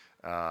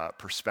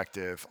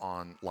perspective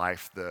on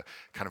life, the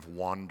kind of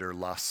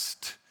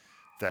wanderlust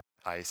that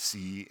I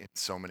see in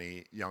so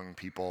many young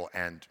people,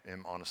 and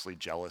am honestly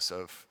jealous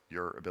of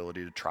your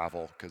ability to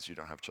travel because you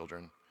don't have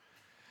children.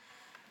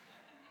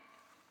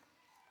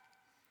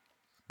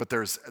 But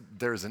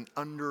there's an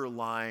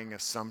underlying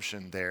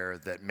assumption there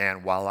that,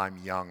 man, while I'm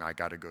young, I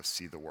got to go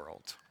see the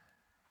world.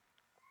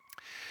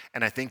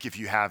 And I think if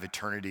you have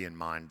eternity in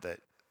mind, that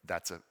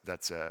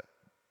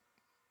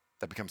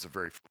becomes a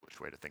very foolish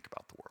way to think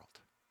about the world.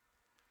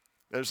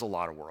 There's a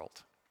lot of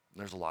world.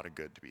 There's a lot of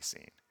good to be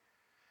seen.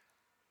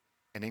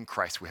 And in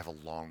Christ, we have a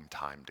long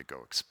time to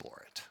go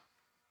explore it.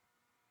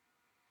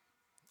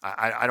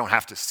 I don't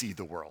have to see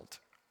the world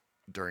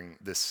during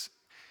this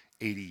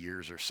 80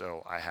 years or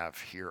so I have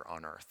here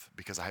on earth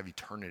because I have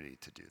eternity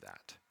to do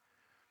that.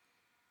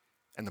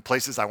 And the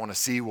places I want to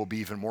see will be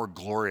even more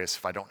glorious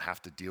if I don't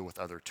have to deal with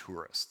other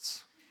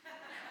tourists.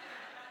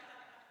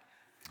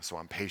 So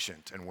I'm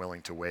patient and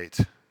willing to wait.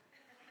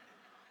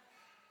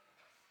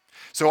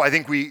 So I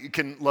think we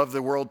can love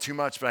the world too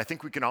much, but I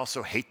think we can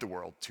also hate the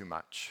world too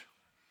much.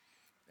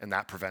 And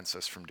that prevents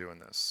us from doing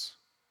this.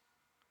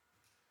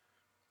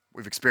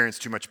 We've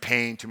experienced too much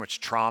pain, too much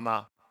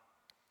trauma.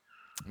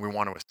 We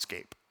want to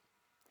escape.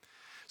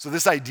 So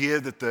this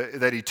idea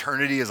that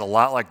eternity is a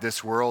lot like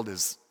this world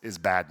is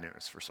bad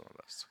news for some of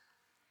us.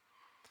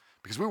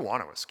 Because we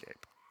want to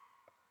escape.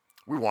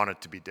 We want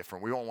it to be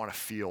different. We don't want to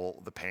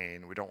feel the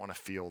pain. We don't want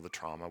to feel the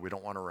trauma. We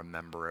don't want to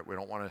remember it. We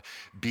don't want to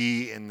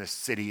be in this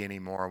city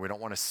anymore. We don't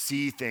want to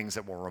see things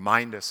that will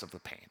remind us of the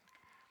pain.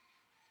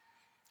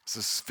 So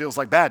this feels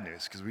like bad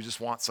news because we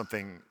just want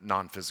something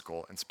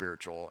non-physical and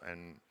spiritual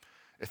and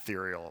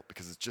ethereal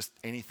because it's just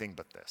anything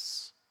but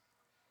this.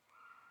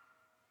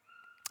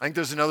 I think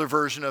there's another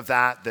version of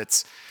that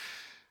that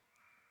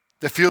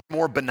feels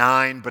more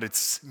benign, but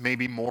it's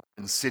maybe more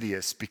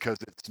insidious because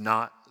it's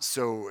not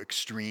so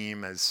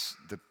extreme as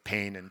the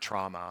pain and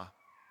trauma.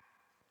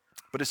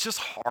 But it's just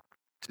hard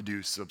to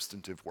do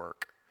substantive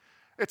work.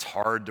 It's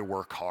hard to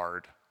work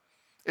hard.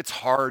 It's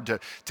hard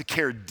to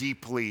care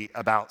deeply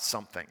about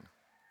something.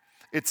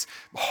 It's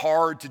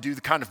hard to do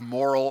the kind of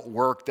moral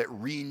work that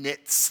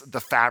re-knits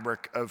the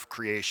fabric of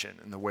creation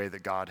in the way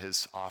that God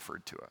has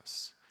offered to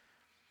us.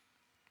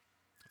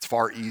 It's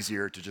far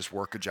easier to just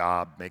work a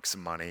job, make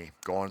some money,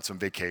 go on some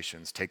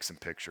vacations, take some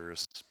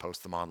pictures,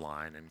 post them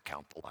online, and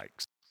count the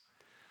likes.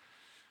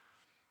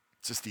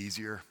 It's just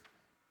easier.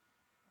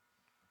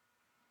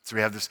 So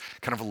we have this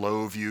kind of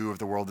low view of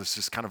the world, this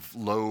just kind of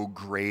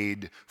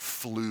low-grade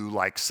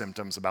flu-like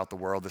symptoms about the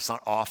world. It's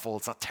not awful,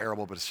 it's not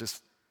terrible, but it's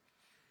just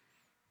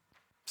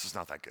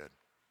not that good.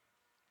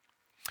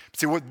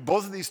 See, what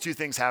both of these two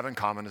things have in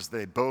common is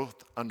they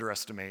both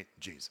underestimate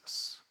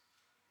Jesus.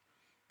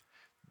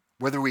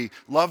 Whether we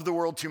love the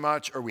world too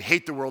much or we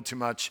hate the world too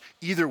much,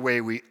 either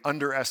way, we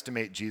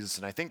underestimate Jesus.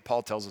 And I think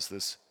Paul tells us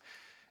this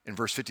in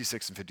verse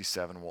 56 and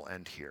 57. We'll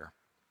end here.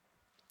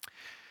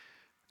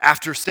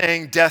 After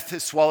saying, death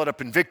is swallowed up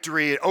in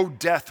victory. Oh,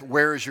 death,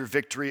 where is your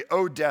victory?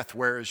 Oh, death,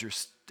 where is your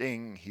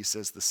sting? He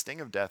says, the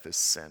sting of death is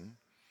sin.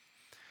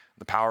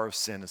 The power of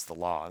sin is the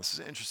law. This is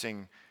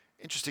an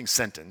interesting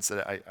sentence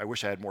that I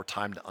wish I had more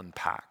time to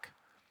unpack.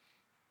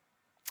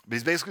 But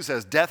he basically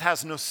says, death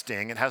has no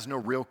sting, it has no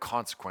real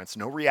consequence,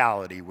 no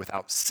reality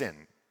without sin.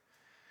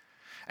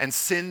 And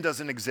sin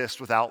doesn't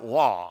exist without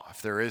law.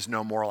 If there is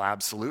no moral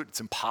absolute, it's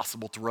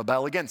impossible to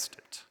rebel against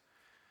it.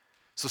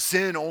 So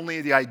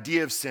the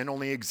idea of sin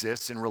only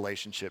exists in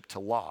relationship to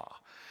law.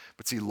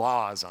 But see,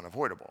 law is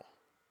unavoidable.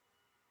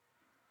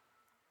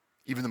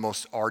 Even the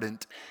most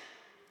ardent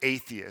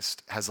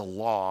atheist has a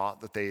law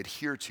that they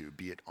adhere to,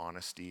 be it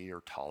honesty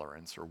or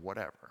tolerance or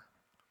whatever.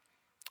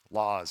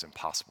 Law is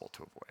impossible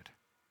to avoid.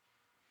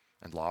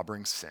 And law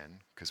brings sin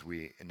because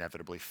we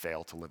inevitably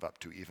fail to live up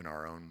to even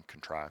our own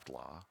contrived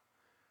law.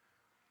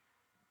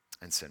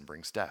 And sin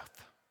brings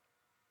death.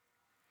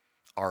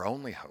 Our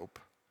only hope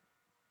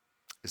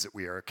is that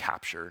we are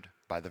captured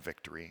by the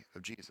victory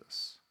of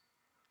Jesus.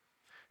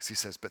 So he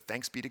says, but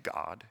thanks be to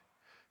God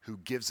who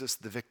gives us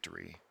the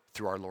victory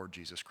through our Lord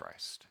Jesus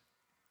Christ.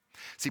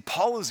 See,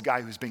 Paul is a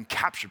guy who's been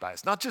captured by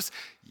this, not just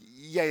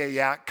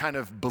kind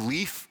of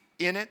belief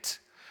in it,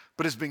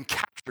 but has been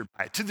captured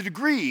by it to the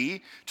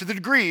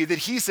degree that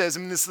he says, I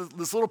mean, this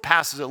little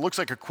passage that looks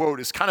like a quote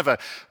is kind of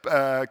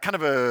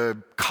a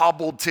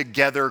cobbled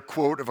together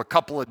quote of a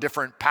couple of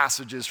different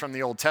passages from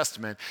the Old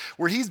Testament,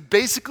 where he's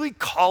basically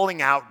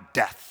calling out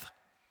death.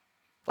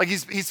 Like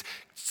he's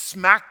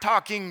smack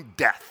talking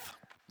death.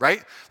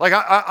 Right? Like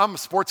I'm a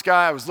sports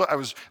guy. I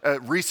was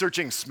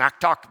researching smack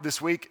talk this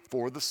week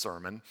for the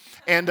sermon,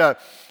 and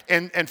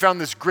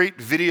found this great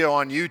video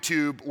on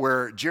YouTube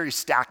where Jerry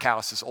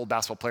Stackhouse, this old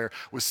basketball player,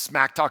 was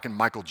smack talking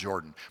Michael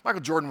Jordan.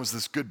 Michael Jordan was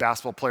this good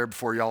basketball player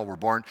before y'all were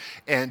born,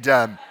 and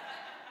the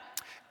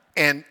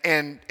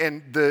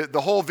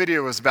whole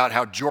video was about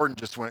how Jordan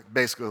just went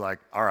basically like,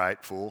 "All right,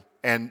 fool,"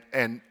 and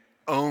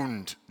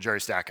owned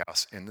Jerry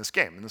Stackhouse in this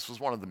game. And this was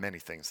one of the many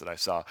things that I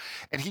saw,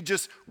 and he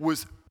just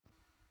was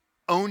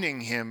owning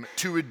him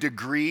to a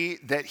degree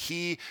that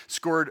he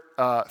scored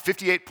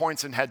 58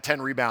 points and had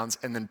 10 rebounds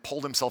and then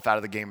pulled himself out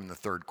of the game in the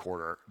third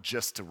quarter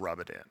just to rub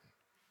it in.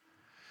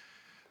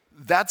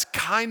 That's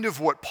kind of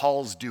what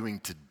Paul's doing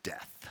to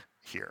death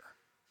here.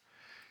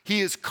 He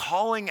is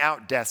calling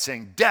out death,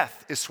 saying,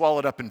 death is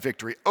swallowed up in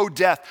victory. Oh,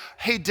 death,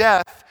 hey,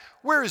 death,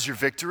 where is your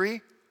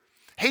victory?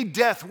 Hey,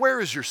 death, where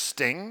is your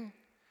sting?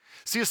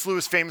 C.S.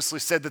 Lewis famously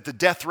said that the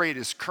death rate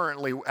is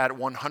currently at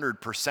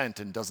 100%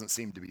 and doesn't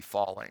seem to be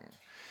falling.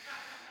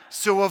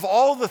 So of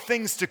all the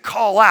things to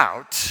call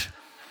out,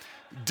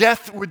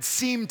 death would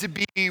seem to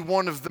be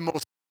one of the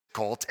most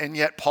difficult, and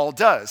yet Paul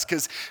does,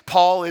 because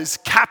Paul is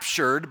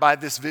captured by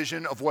this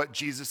vision of what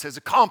Jesus has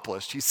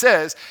accomplished. He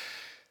says,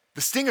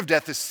 the sting of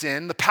death is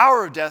sin, the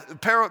power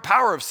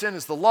of sin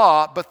is the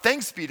law, but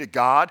thanks be to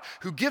God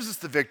who gives us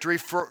the victory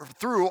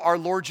through our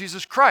Lord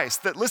Jesus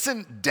Christ. That,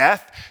 listen,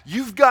 death,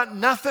 you've got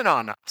nothing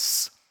on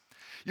us.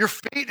 Your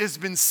fate has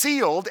been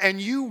sealed and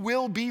you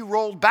will be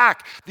rolled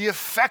back. The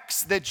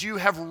effects that you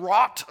have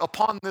wrought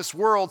upon this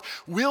world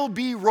will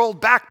be rolled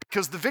back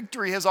because the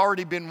victory has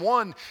already been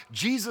won.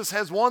 Jesus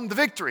has won the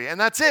victory, and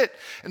that's it.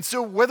 And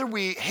so whether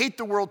we hate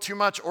the world too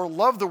much or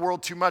love the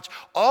world too much,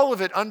 all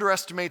of it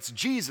underestimates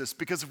Jesus,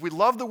 because if we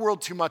love the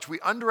world too much, we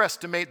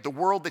underestimate the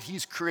world that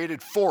he's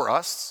created for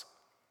us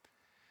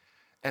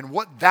and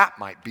what that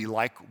might be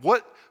like.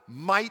 What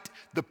might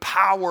the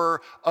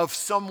power of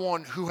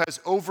someone who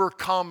has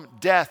overcome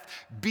death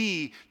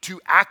be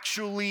to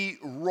actually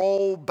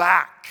roll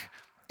back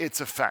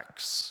its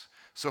effects?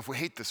 So if we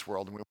hate this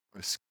world and we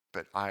want to skip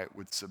it, I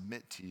would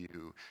submit to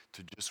you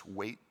to just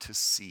wait to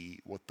see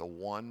what the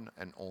one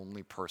and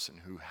only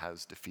person who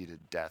has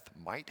defeated death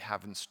might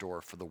have in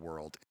store for the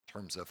world in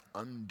terms of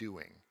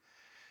undoing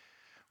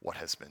what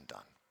has been done.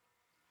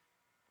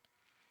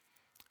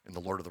 In The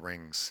Lord of the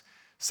Rings,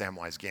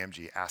 Samwise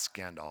Gamgee asked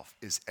Gandalf,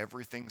 is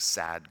everything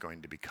sad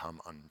going to become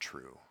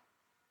untrue?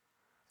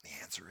 The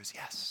answer is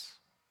yes.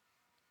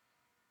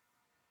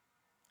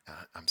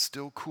 I'm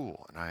still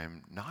cool, and I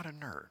am not a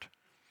nerd.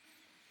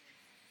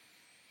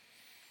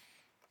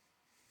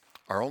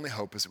 Our only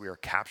hope is that we are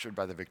captured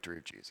by the victory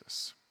of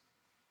Jesus,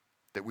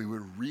 that we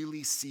would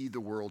really see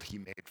the world he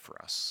made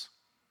for us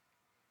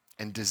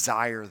and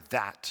desire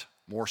that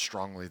more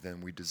strongly than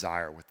we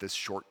desire what this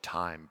short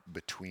time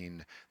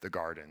between the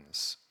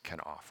gardens can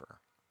offer.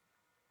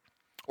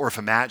 Or if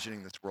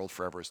imagining this world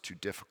forever is too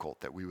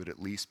difficult, that we would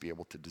at least be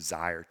able to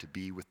desire to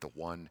be with the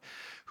one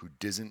who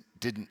didn't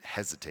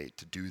hesitate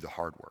to do the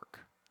hard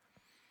work,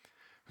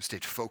 who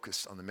stayed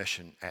focused on the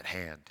mission at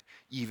hand,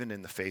 even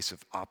in the face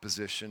of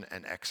opposition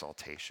and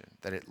exaltation,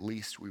 that at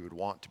least we would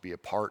want to be a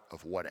part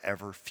of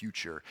whatever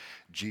future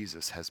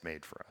Jesus has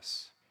made for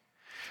us.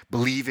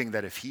 Believing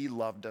that if he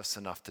loved us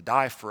enough to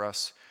die for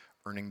us,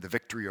 earning the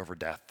victory over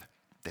death,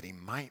 that he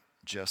might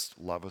just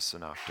love us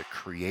enough to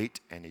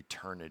create an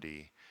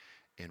eternity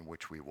in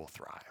which we will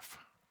thrive.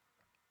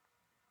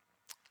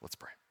 Let's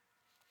pray.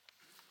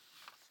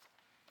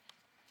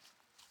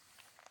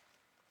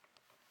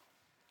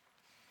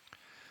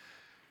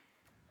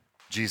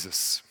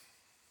 Jesus,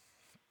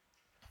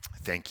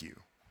 thank you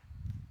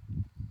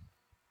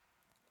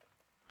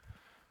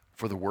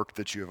for the work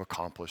that you have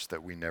accomplished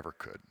that we never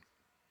could.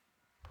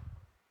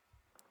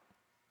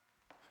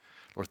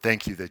 Lord,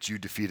 thank you that you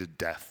defeated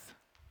death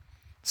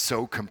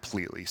so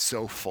completely,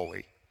 so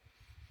fully,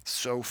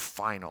 so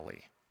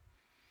finally,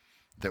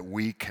 that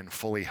we can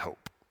fully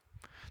hope,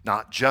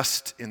 not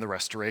just in the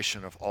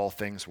restoration of all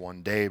things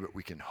one day, but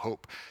we can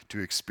hope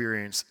to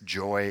experience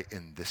joy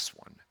in this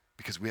one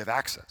because we have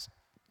access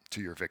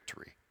to your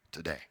victory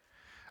today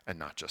and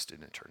not just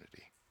in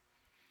eternity.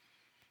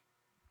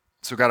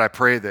 So God, I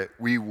pray that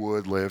we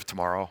would live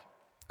tomorrow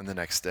and the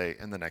next day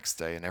and the next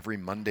day and every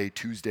Monday,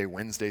 Tuesday,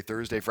 Wednesday,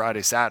 Thursday,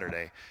 Friday,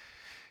 Saturday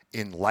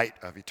in light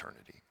of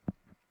eternity.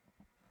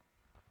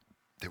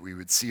 That we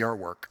would see our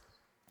work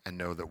and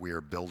know that we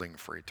are building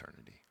for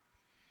eternity.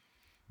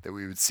 That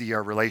we would see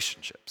our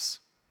relationships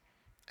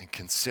and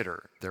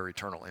consider their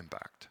eternal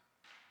impact.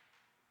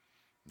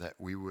 That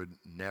we would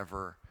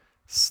never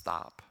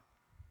stop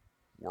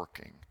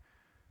working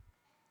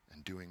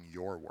and doing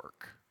your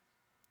work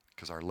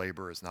because our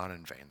labor is not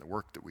in vain. The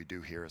work that we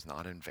do here is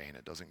not in vain.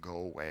 It doesn't go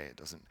away. It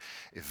doesn't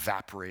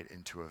evaporate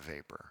into a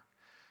vapor,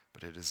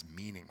 but it is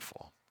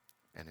meaningful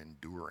and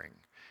enduring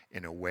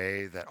in a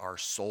way that our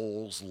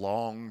souls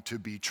long to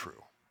be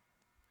true.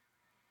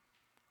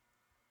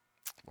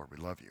 Lord, we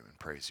love you and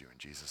praise you in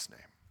Jesus' name.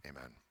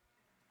 Amen.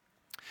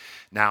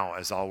 Now,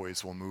 as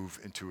always, we'll move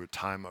into a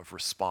time of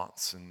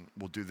response, and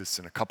we'll do this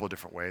in a couple of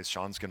different ways.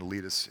 Sean's going to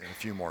lead us in a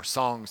few more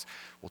songs.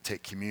 We'll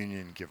take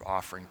communion, give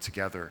offering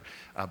together.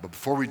 But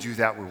before we do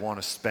that, we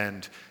want to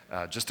spend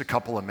just a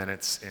couple of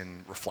minutes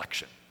in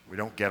reflection. We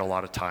don't get a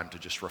lot of time to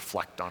just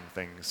reflect on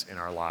things in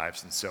our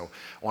lives, and so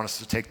I want us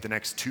to take the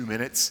next 2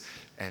 minutes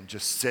and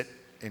just sit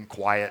in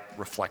quiet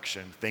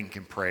reflection, think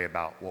and pray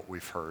about what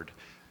we've heard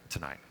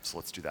tonight. So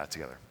let's do that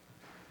together.